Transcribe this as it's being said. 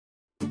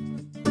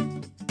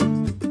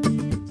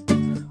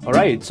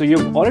Alright, so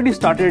you've already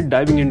started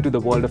diving into the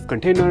world of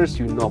containers.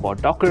 You know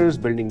about Dockers,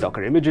 building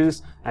Docker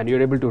images, and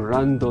you're able to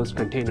run those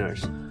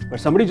containers. But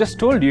somebody just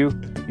told you,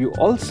 you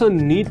also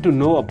need to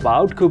know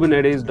about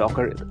Kubernetes.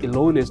 Docker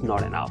alone is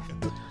not enough.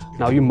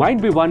 Now you might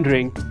be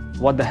wondering,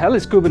 what the hell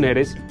is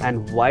Kubernetes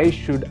and why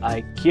should I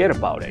care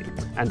about it?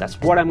 And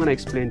that's what I'm going to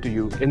explain to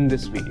you in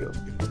this video.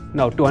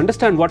 Now, to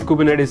understand what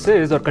Kubernetes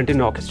is or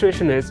container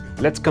orchestration is,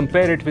 let's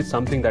compare it with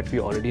something that we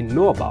already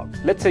know about.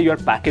 Let's say you're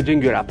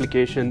packaging your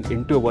application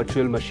into a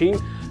virtual machine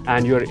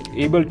and you're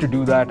able to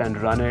do that and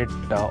run it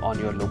on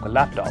your local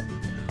laptop.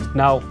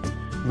 Now,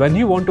 when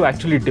you want to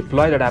actually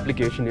deploy that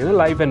application in a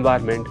live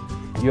environment,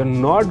 you're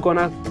not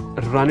gonna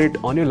run it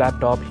on your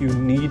laptop. You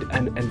need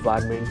an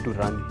environment to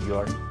run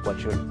your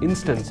virtual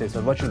instances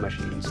or virtual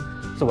machines.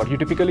 So what you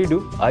typically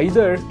do,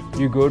 either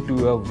you go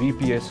to a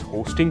VPS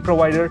hosting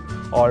provider,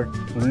 or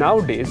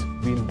nowadays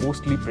we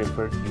mostly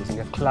prefer using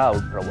a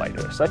cloud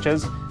provider such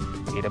as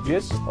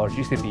AWS or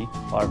GCP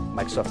or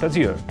Microsoft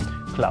Azure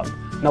cloud.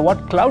 Now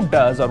what cloud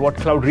does, or what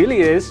cloud really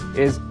is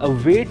a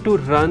way to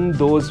run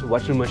those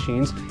virtual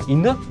machines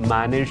in a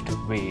managed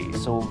way.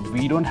 So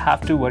we don't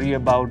have to worry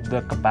about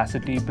the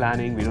capacity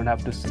planning, we don't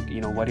have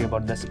to worry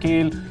about the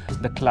scale.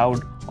 The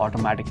cloud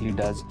automatically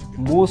does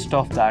most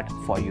of that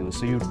for you.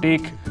 So you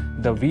take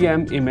the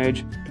VM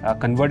image,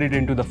 convert it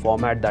into the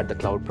format that the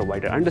cloud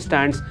provider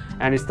understands,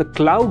 and it's the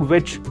cloud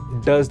which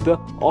does the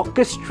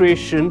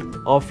orchestration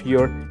of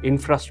your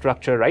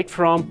infrastructure, right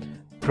from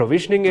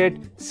provisioning it,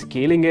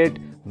 scaling it,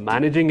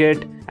 managing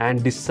it,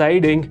 and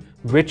deciding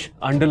which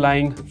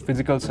underlying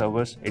physical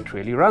servers it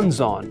really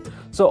runs on.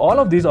 So all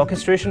of these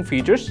orchestration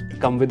features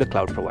come with the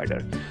cloud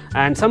provider.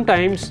 And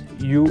sometimes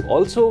you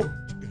also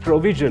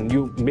provision,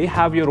 you may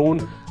have your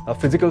own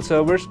physical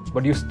servers,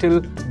 but you still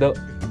the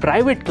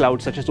private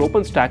cloud such as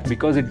OpenStack,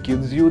 because it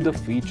gives you the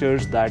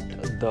features that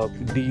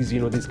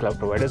these cloud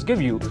providers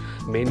give you,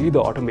 mainly the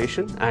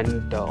automation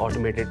and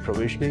automated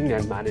provisioning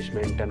and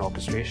management and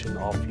orchestration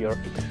of your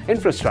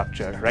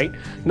infrastructure, right?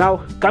 Now,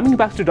 coming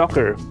back to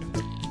Docker,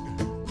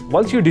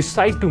 once you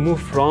decide to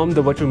move from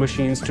the virtual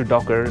machines to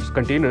Docker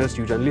containers,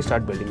 you generally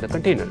start building the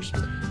containers.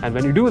 And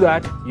when you do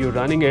that, you're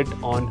running it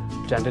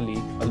on generally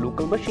a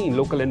local machine,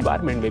 local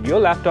environment, maybe your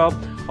laptop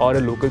or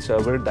a local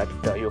server that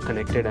you're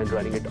connected and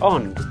running it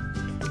on.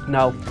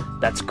 Now,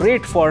 that's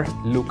great for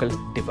local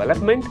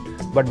development,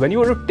 but when you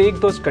want to take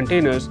those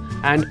containers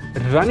and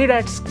run it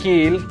at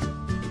scale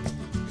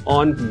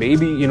on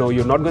maybe,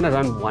 you're not going to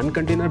run one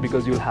container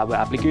because you'll have an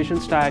application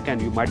stack and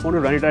you might want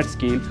to run it at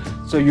scale.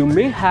 So you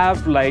may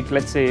have, like,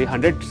 let's say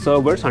 100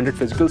 servers, 100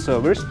 physical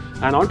servers,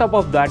 and on top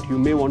of that, you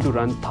may want to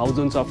run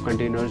thousands of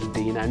containers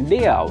day in and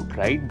day out,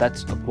 right?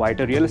 That's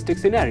quite a realistic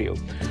scenario.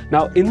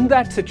 Now, in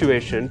that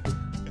situation,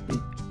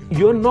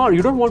 you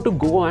don't want to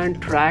go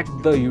and track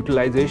the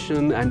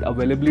utilization and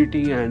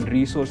availability and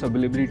resource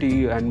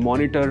availability and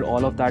monitor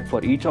all of that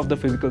for each of the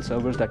physical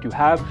servers that you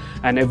have.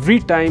 And every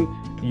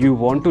time you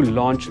want to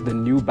launch the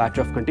new batch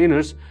of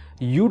containers,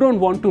 you don't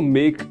want to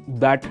make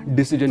that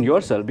decision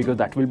yourself, because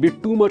that will be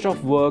too much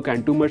of work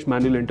and too much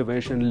manual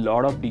intervention, a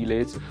lot of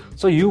delays.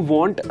 So you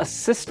want a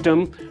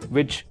system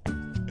which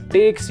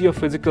takes your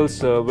physical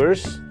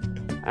servers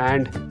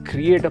and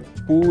create a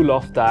pool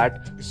of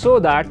that, so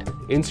that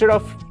instead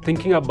of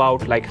thinking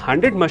about like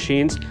 100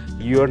 machines,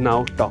 you're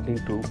now talking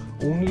to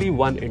only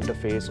one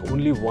interface,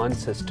 only one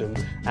system,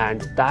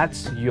 and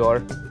that's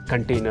your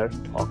container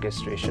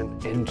orchestration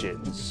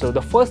engine. So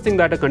the first thing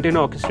that a container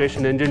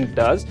orchestration engine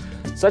does,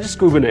 such as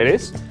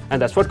Kubernetes,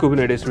 and that's what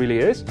Kubernetes really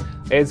is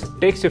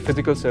takes your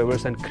physical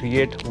servers and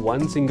create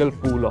one single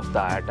pool of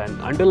that.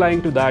 And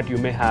underlying to that, you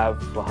may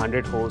have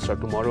 100 hosts, or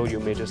tomorrow you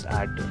may just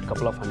add a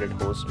couple of 100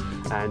 hosts,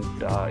 and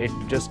it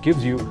just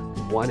gives you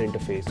one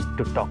interface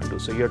to talk to.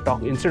 So you're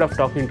instead of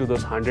talking to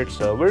those 100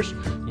 servers,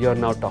 you're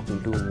now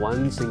talking to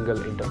one single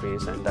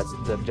interface, and that's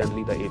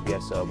generally the API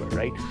server,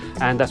 right?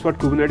 And that's what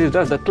Kubernetes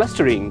does, the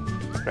clustering,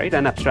 right,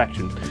 and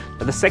abstraction.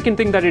 But the second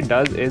thing that it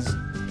does is,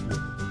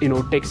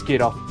 takes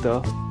care of the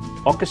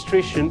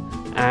orchestration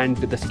and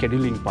the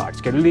scheduling part.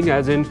 Scheduling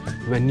as in,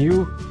 when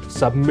you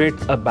submit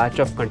a batch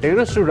of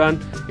containers to run,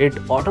 it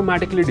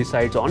automatically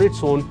decides on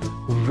its own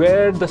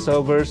where the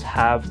servers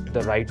have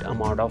the right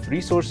amount of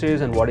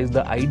resources and what is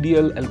the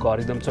ideal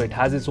algorithm. So it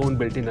has its own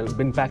built-in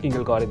bin packing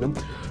algorithm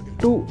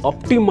to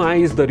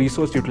optimize the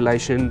resource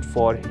utilization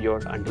for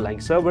your underlying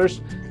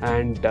servers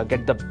and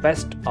get the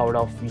best out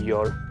of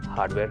your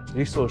hardware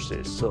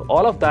resources. So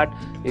all of that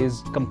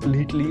is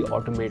completely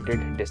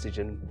automated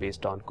decision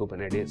based on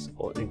Kubernetes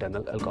or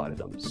internal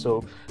algorithms.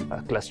 So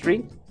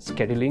clustering,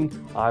 scheduling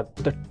are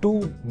the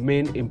two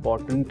main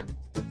important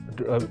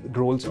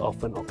roles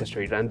of an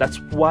orchestrator, and that's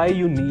why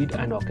you need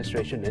an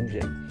orchestration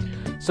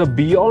engine. So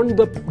beyond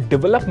the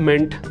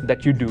development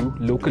that you do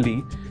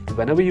locally,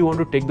 whenever you want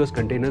to take those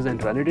containers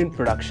and run it in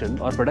production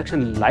or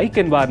production-like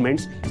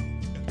environments,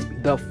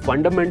 the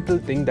fundamental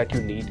thing that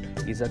you need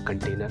is a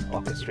container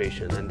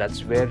orchestration, and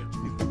that's where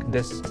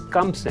this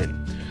comes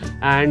in.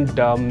 And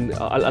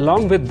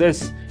along with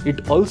this,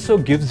 it also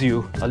gives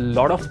you a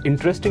lot of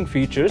interesting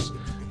features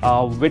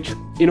which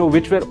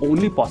were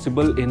only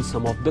possible in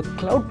some of the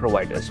cloud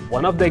providers.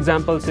 One of the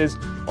examples is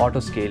auto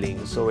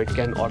scaling. So it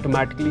can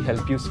automatically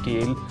help you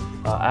scale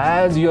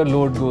as your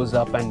load goes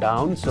up and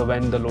down. So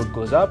when the load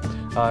goes up,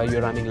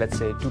 you're running, let's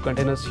say, 2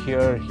 containers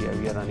here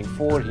we are running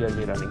 4, here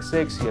we are running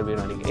 6, here we are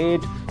running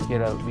 8,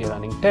 here we are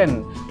running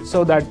 10.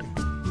 So that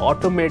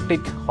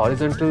automatic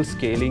horizontal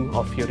scaling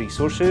of your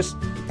resources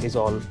is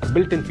all a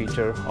built-in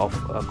feature of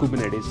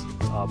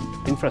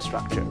Kubernetes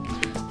infrastructure.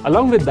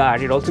 Along with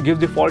that, it also gives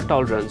the fault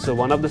tolerance. So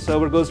one of the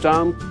server goes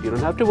down, you don't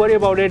have to worry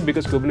about it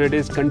because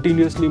Kubernetes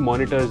continuously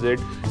monitors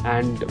it,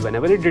 and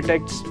whenever it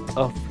detects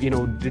a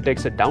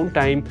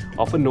downtime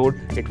of a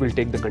node, it will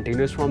take the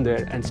containers from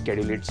there and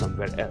schedule it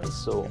somewhere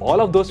else. So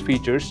all of those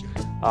features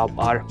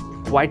are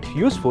quite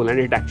useful, and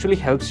it actually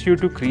helps you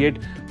to create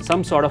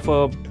some sort of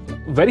a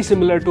very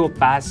similar to a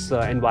PaaS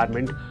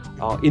environment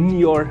in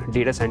your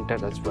data center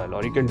as well,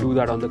 or you can do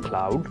that on the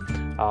cloud.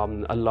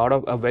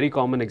 A very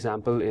common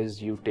example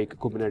is you take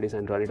Kubernetes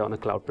and run it on a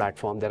cloud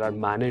platform. There are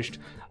managed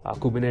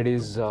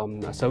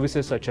Kubernetes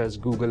services such as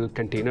Google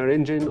Container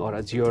Engine or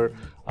Azure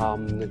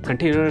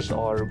containers,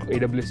 or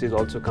AWS is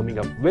also coming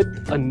up with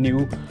a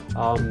new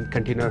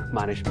container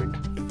management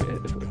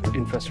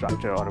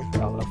infrastructure or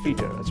a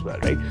feature as well,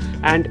 right?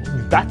 And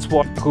that's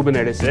what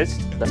Kubernetes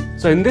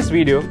is. So in this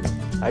video,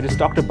 I just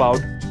talked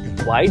about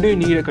why do you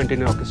need a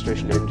container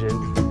orchestration engine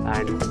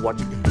and what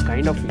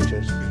kind of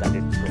features that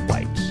it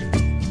provides.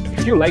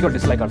 If you like or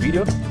dislike our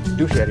video,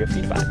 do share your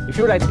feedback. If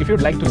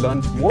you'd like to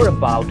learn more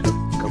about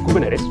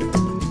Kubernetes,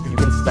 you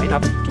can sign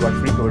up to our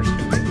free course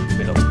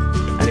below.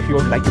 And if you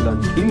would like to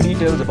learn in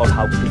details about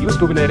how to use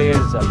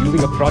Kubernetes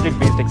using a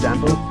project-based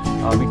example,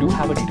 we do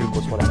have a detailed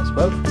course for that as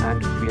well.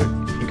 And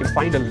you can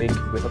find a link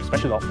with a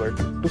special offer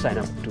to sign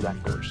up to that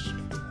course.